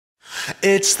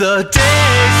It's the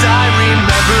days I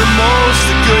remember most,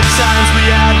 the good times we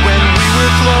had when we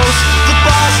were close. The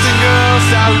Boston girls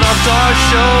that loved our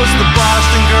shows, the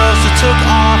Boston girls who took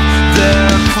off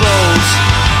their clothes.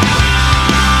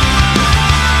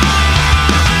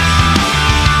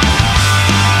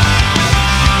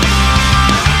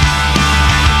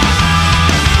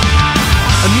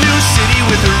 A new city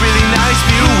with a really nice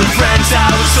view, with friends I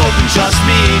was hoping just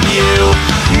me and you.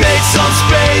 Made some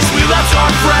space, we left our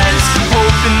friends,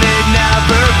 hoping they'd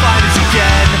never find us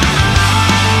again.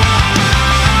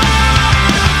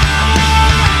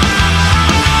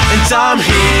 And I'm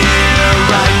here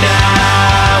right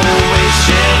now,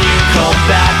 wishing you'd come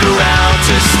back around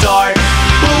to start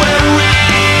where we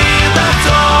left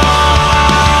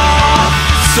off.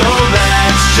 So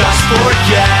let's just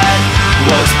forget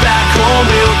what's back home,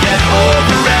 we'll get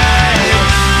over it.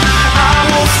 I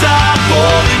won't stop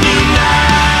holding you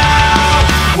now,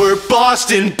 we're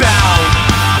Boston bound.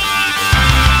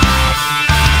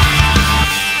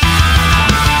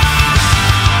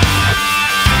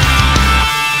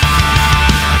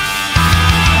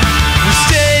 We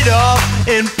stayed up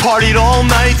and partied all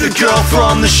night. The girl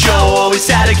from the show always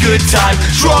had a good time.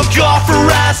 Drunk off her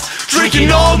ass,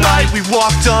 drinking all night. We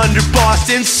walked under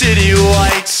Boston city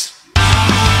lights.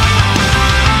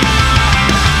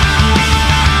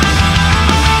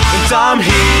 I'm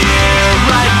here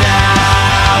right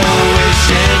now,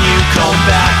 wishing you'd come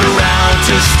back around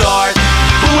to start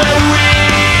where we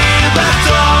left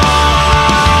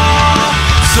off.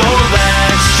 So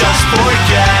let's just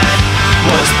forget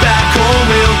what's back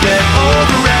home, we'll get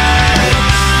over it.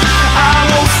 I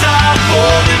won't stop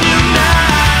holding you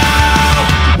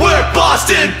now, we're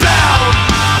Boston bound.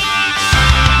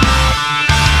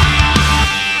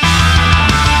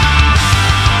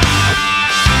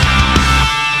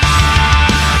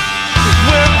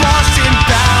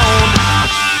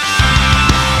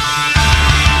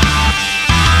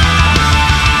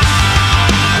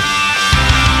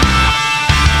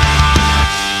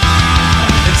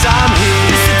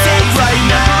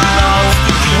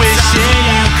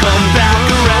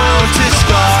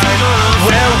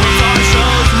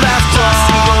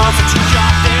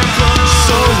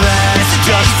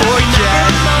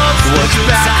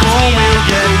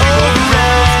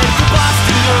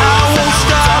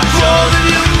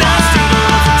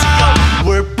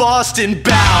 Boston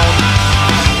bound.